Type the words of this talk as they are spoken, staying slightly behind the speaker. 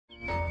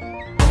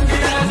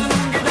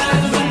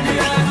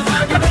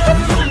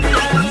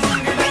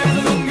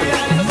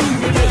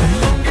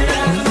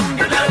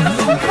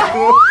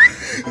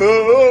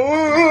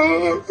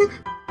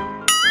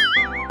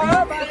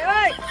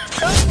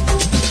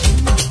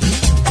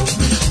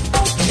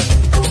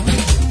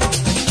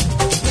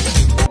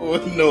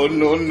no,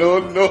 no, no,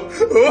 no.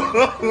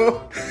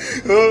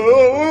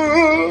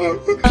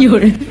 有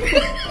人。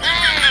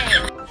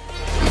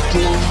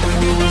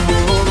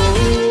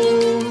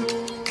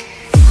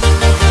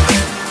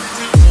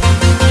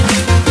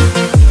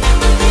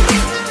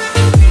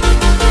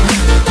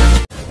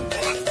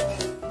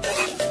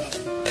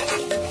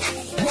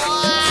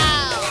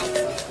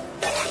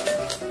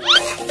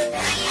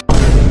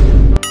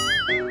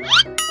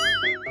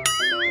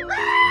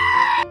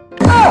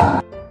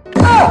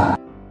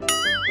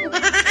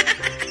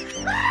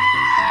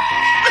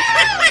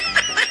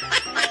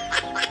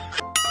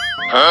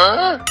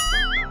Huh?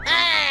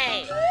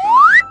 Hey!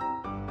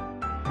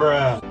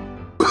 Bruh.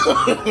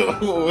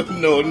 Oh,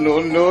 no,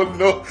 no, no,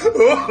 no.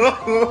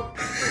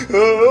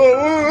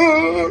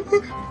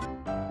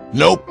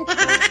 Nope.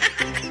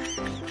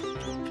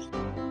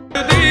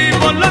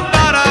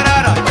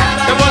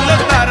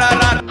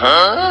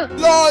 Huh?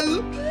 LOL.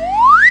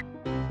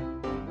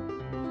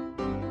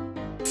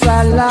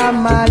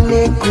 Salam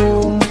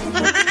alaikum.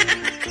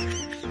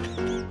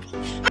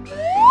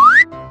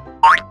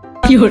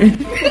 有人。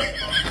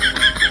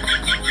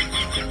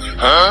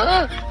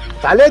 Huh?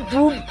 साले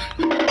तू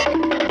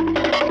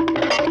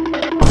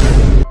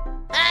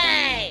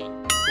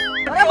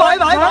अरे भाई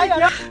भाई भाई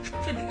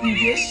你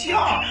别笑。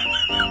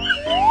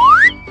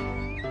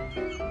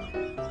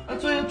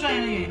作为专业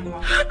的演员吗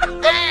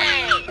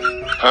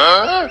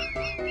？Huh?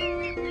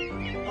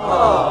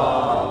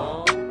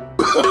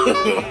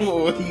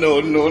 Oh, no,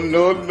 no,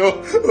 no, no.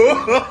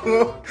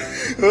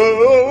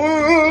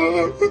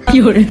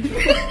 有人。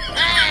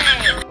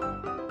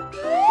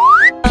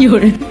有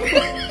人。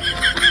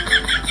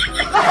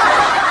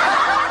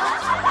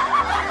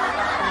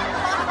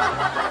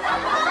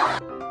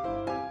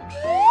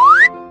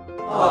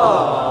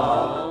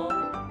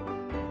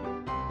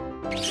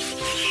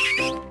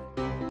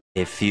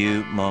 A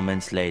few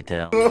moments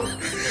later.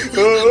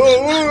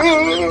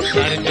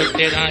 Sir जो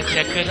तेरा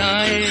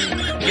चकराए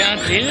या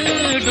दिल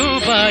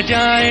डूबा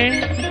जाए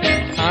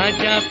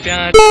आजा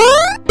प्यार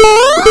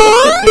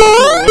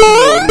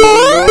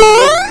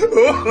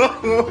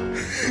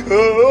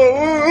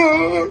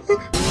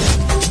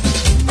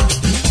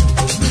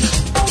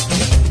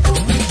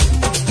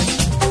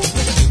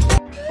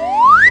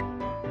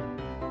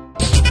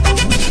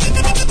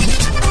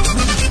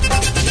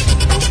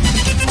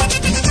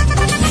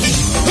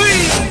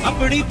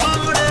अपनी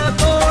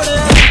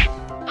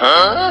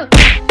Huh?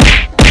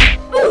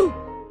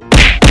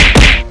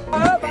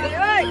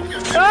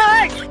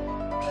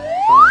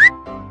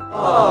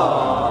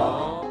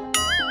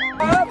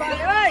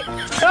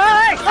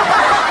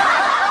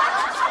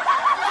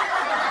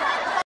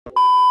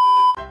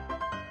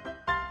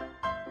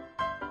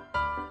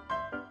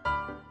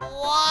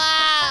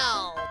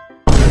 Wow!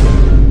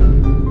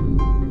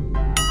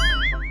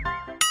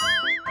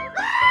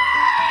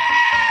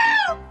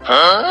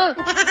 Huh?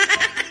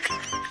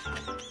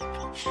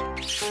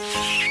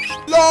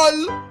 LOL.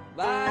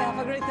 Bye, have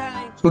a great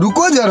time.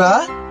 रुको जरा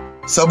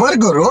सबर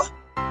करो.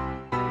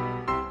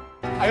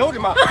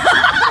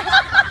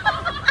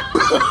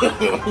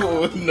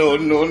 Oh, no,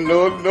 no, no,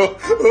 no.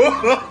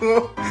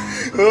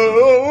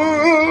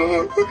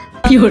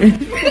 有人。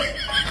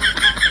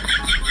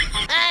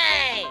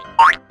 Hey!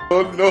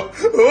 Oh, no.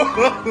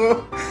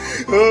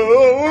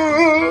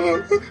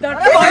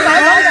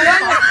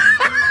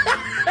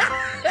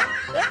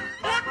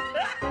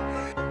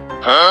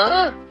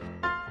 Huh?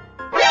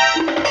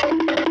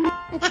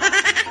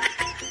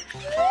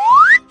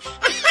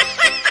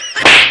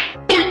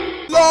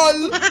 LOL.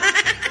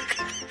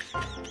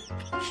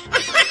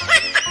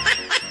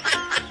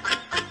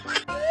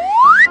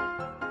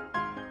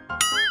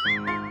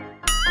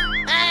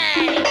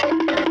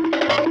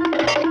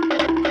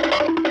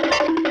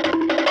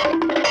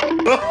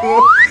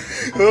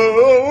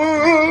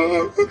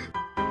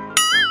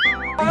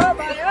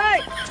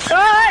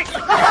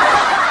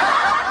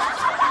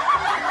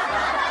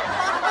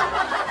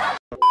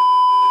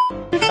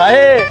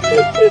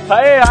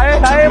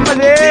 आए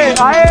मजे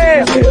आए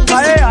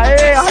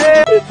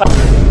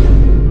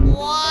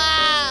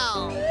Wow!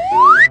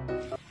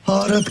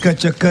 औरत का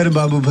चक्कर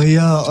बाबू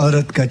भैया,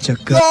 औरत का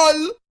चक्कर. LOL.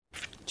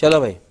 चलो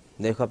भाई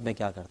देखो अब मैं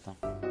क्या करता हूँ.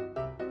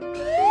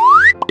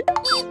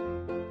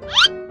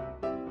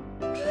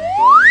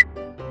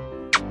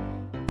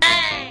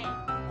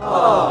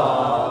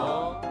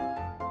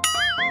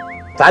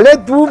 साले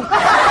तू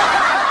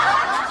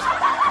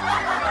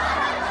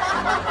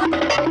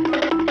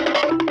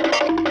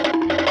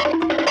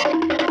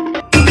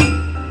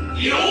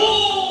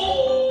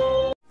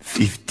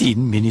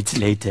 15 minutes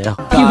later.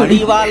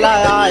 गाड़ी वाला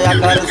आया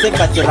घर से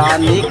कचरा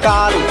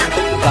निकाल.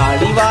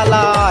 गाड़ी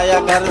वाला आया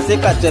घर से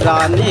कचरा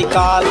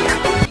निकाल.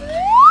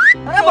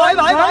 अरे भाई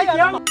भाई भाई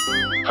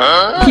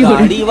Huh?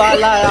 गाड़ी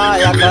वाला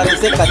आया घर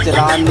से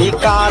कचरा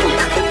निकाल.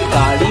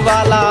 गाड़ी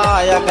वाला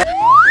आया घर...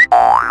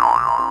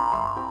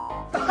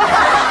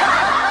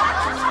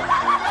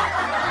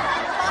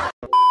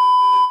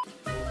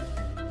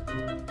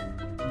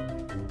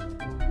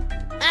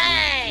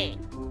 Hey!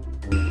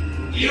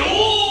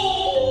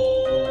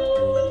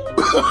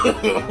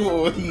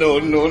 No,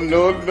 no,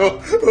 no, no.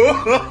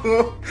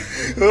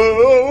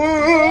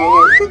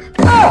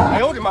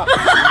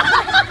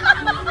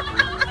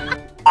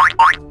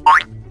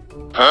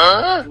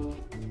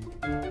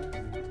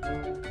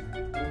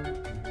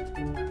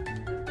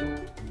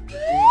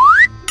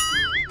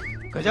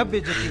 गजब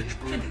बेइज्जती।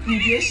 你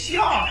别笑。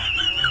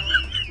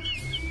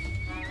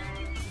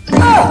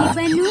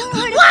 बनूं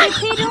उड़ती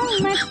फिरूं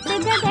मस्त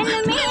गगन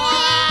में,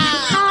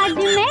 आज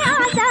मैं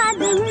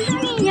आजाद हूँ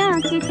दुनिया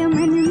के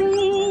चमन में।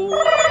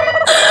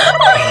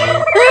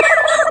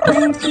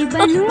 पंछी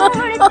बनूं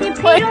उड़ती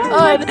फिरूं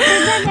मस्त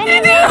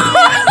गगन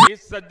में।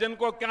 इस सज्जन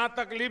को क्या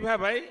तकलीफ है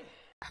भाई?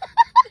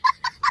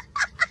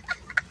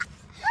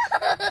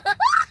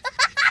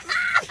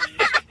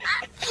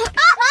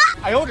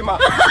 आयो रे माँ।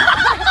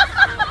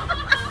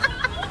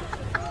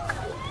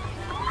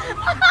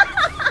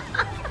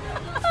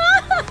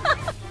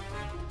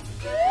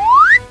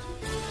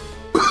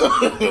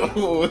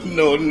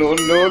 No, no,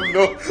 no,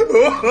 no.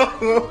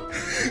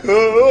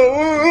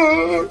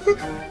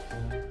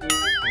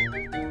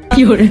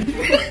 Fiore.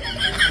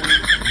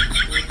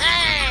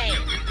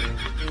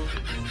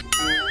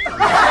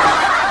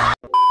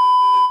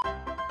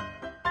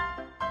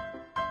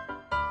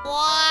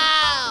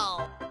 Wow.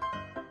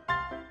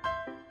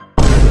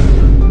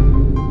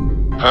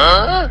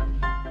 Huh?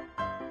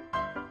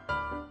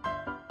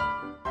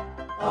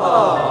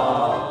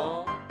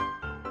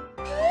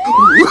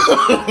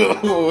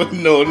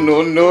 No, no,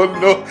 no,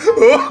 no.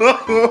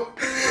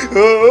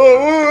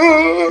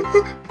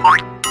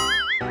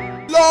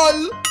 LOL.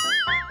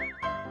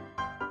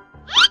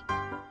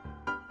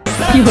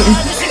 Fiore.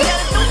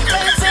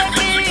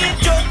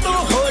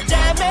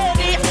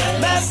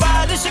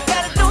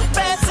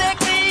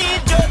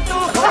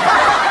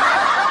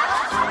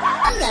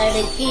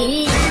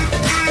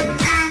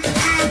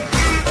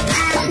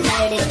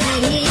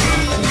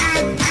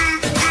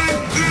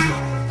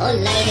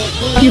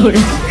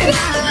 Fiore.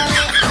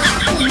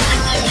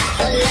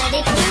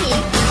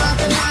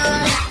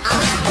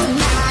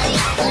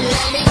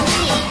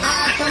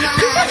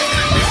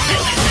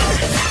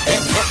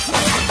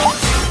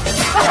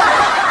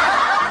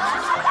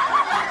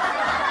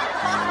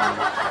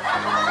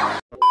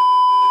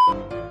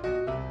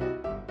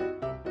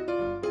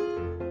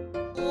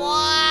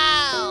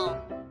 Wow.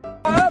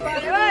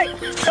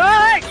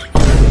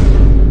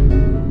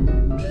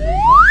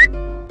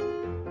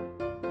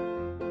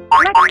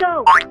 Let's go.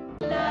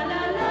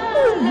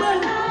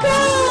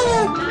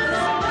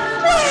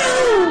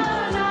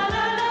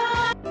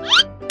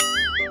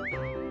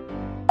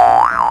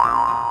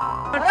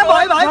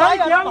 भाई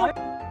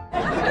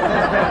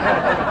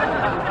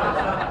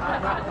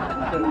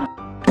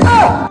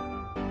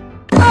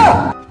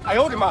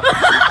आयो रे माँ।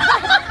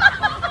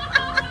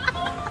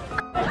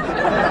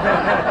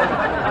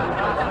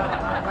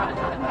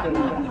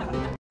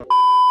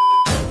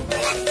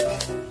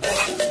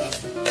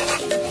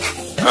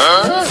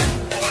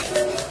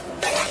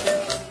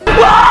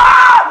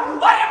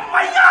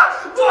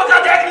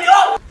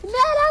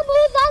 मेरा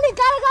मुंह से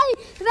निकल गई,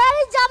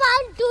 मेरी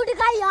जबान टूट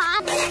गई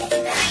यार।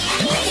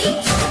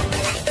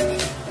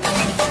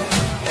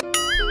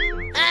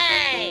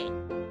 Hey.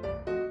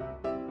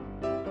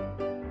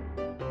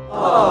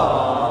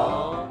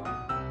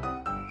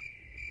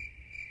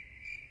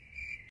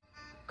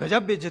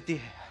 गजब बेइज्जती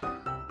है।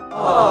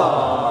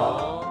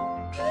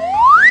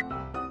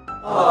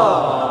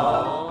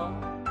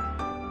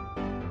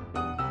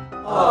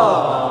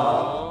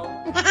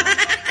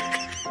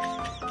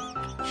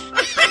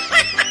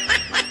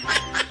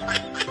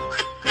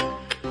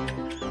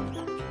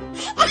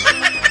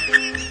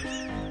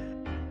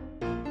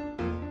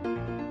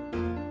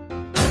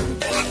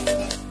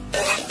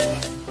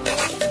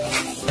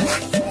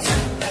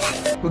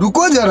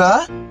 रुको जरा,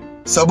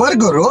 सबर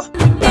करो।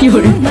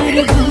 Fiore.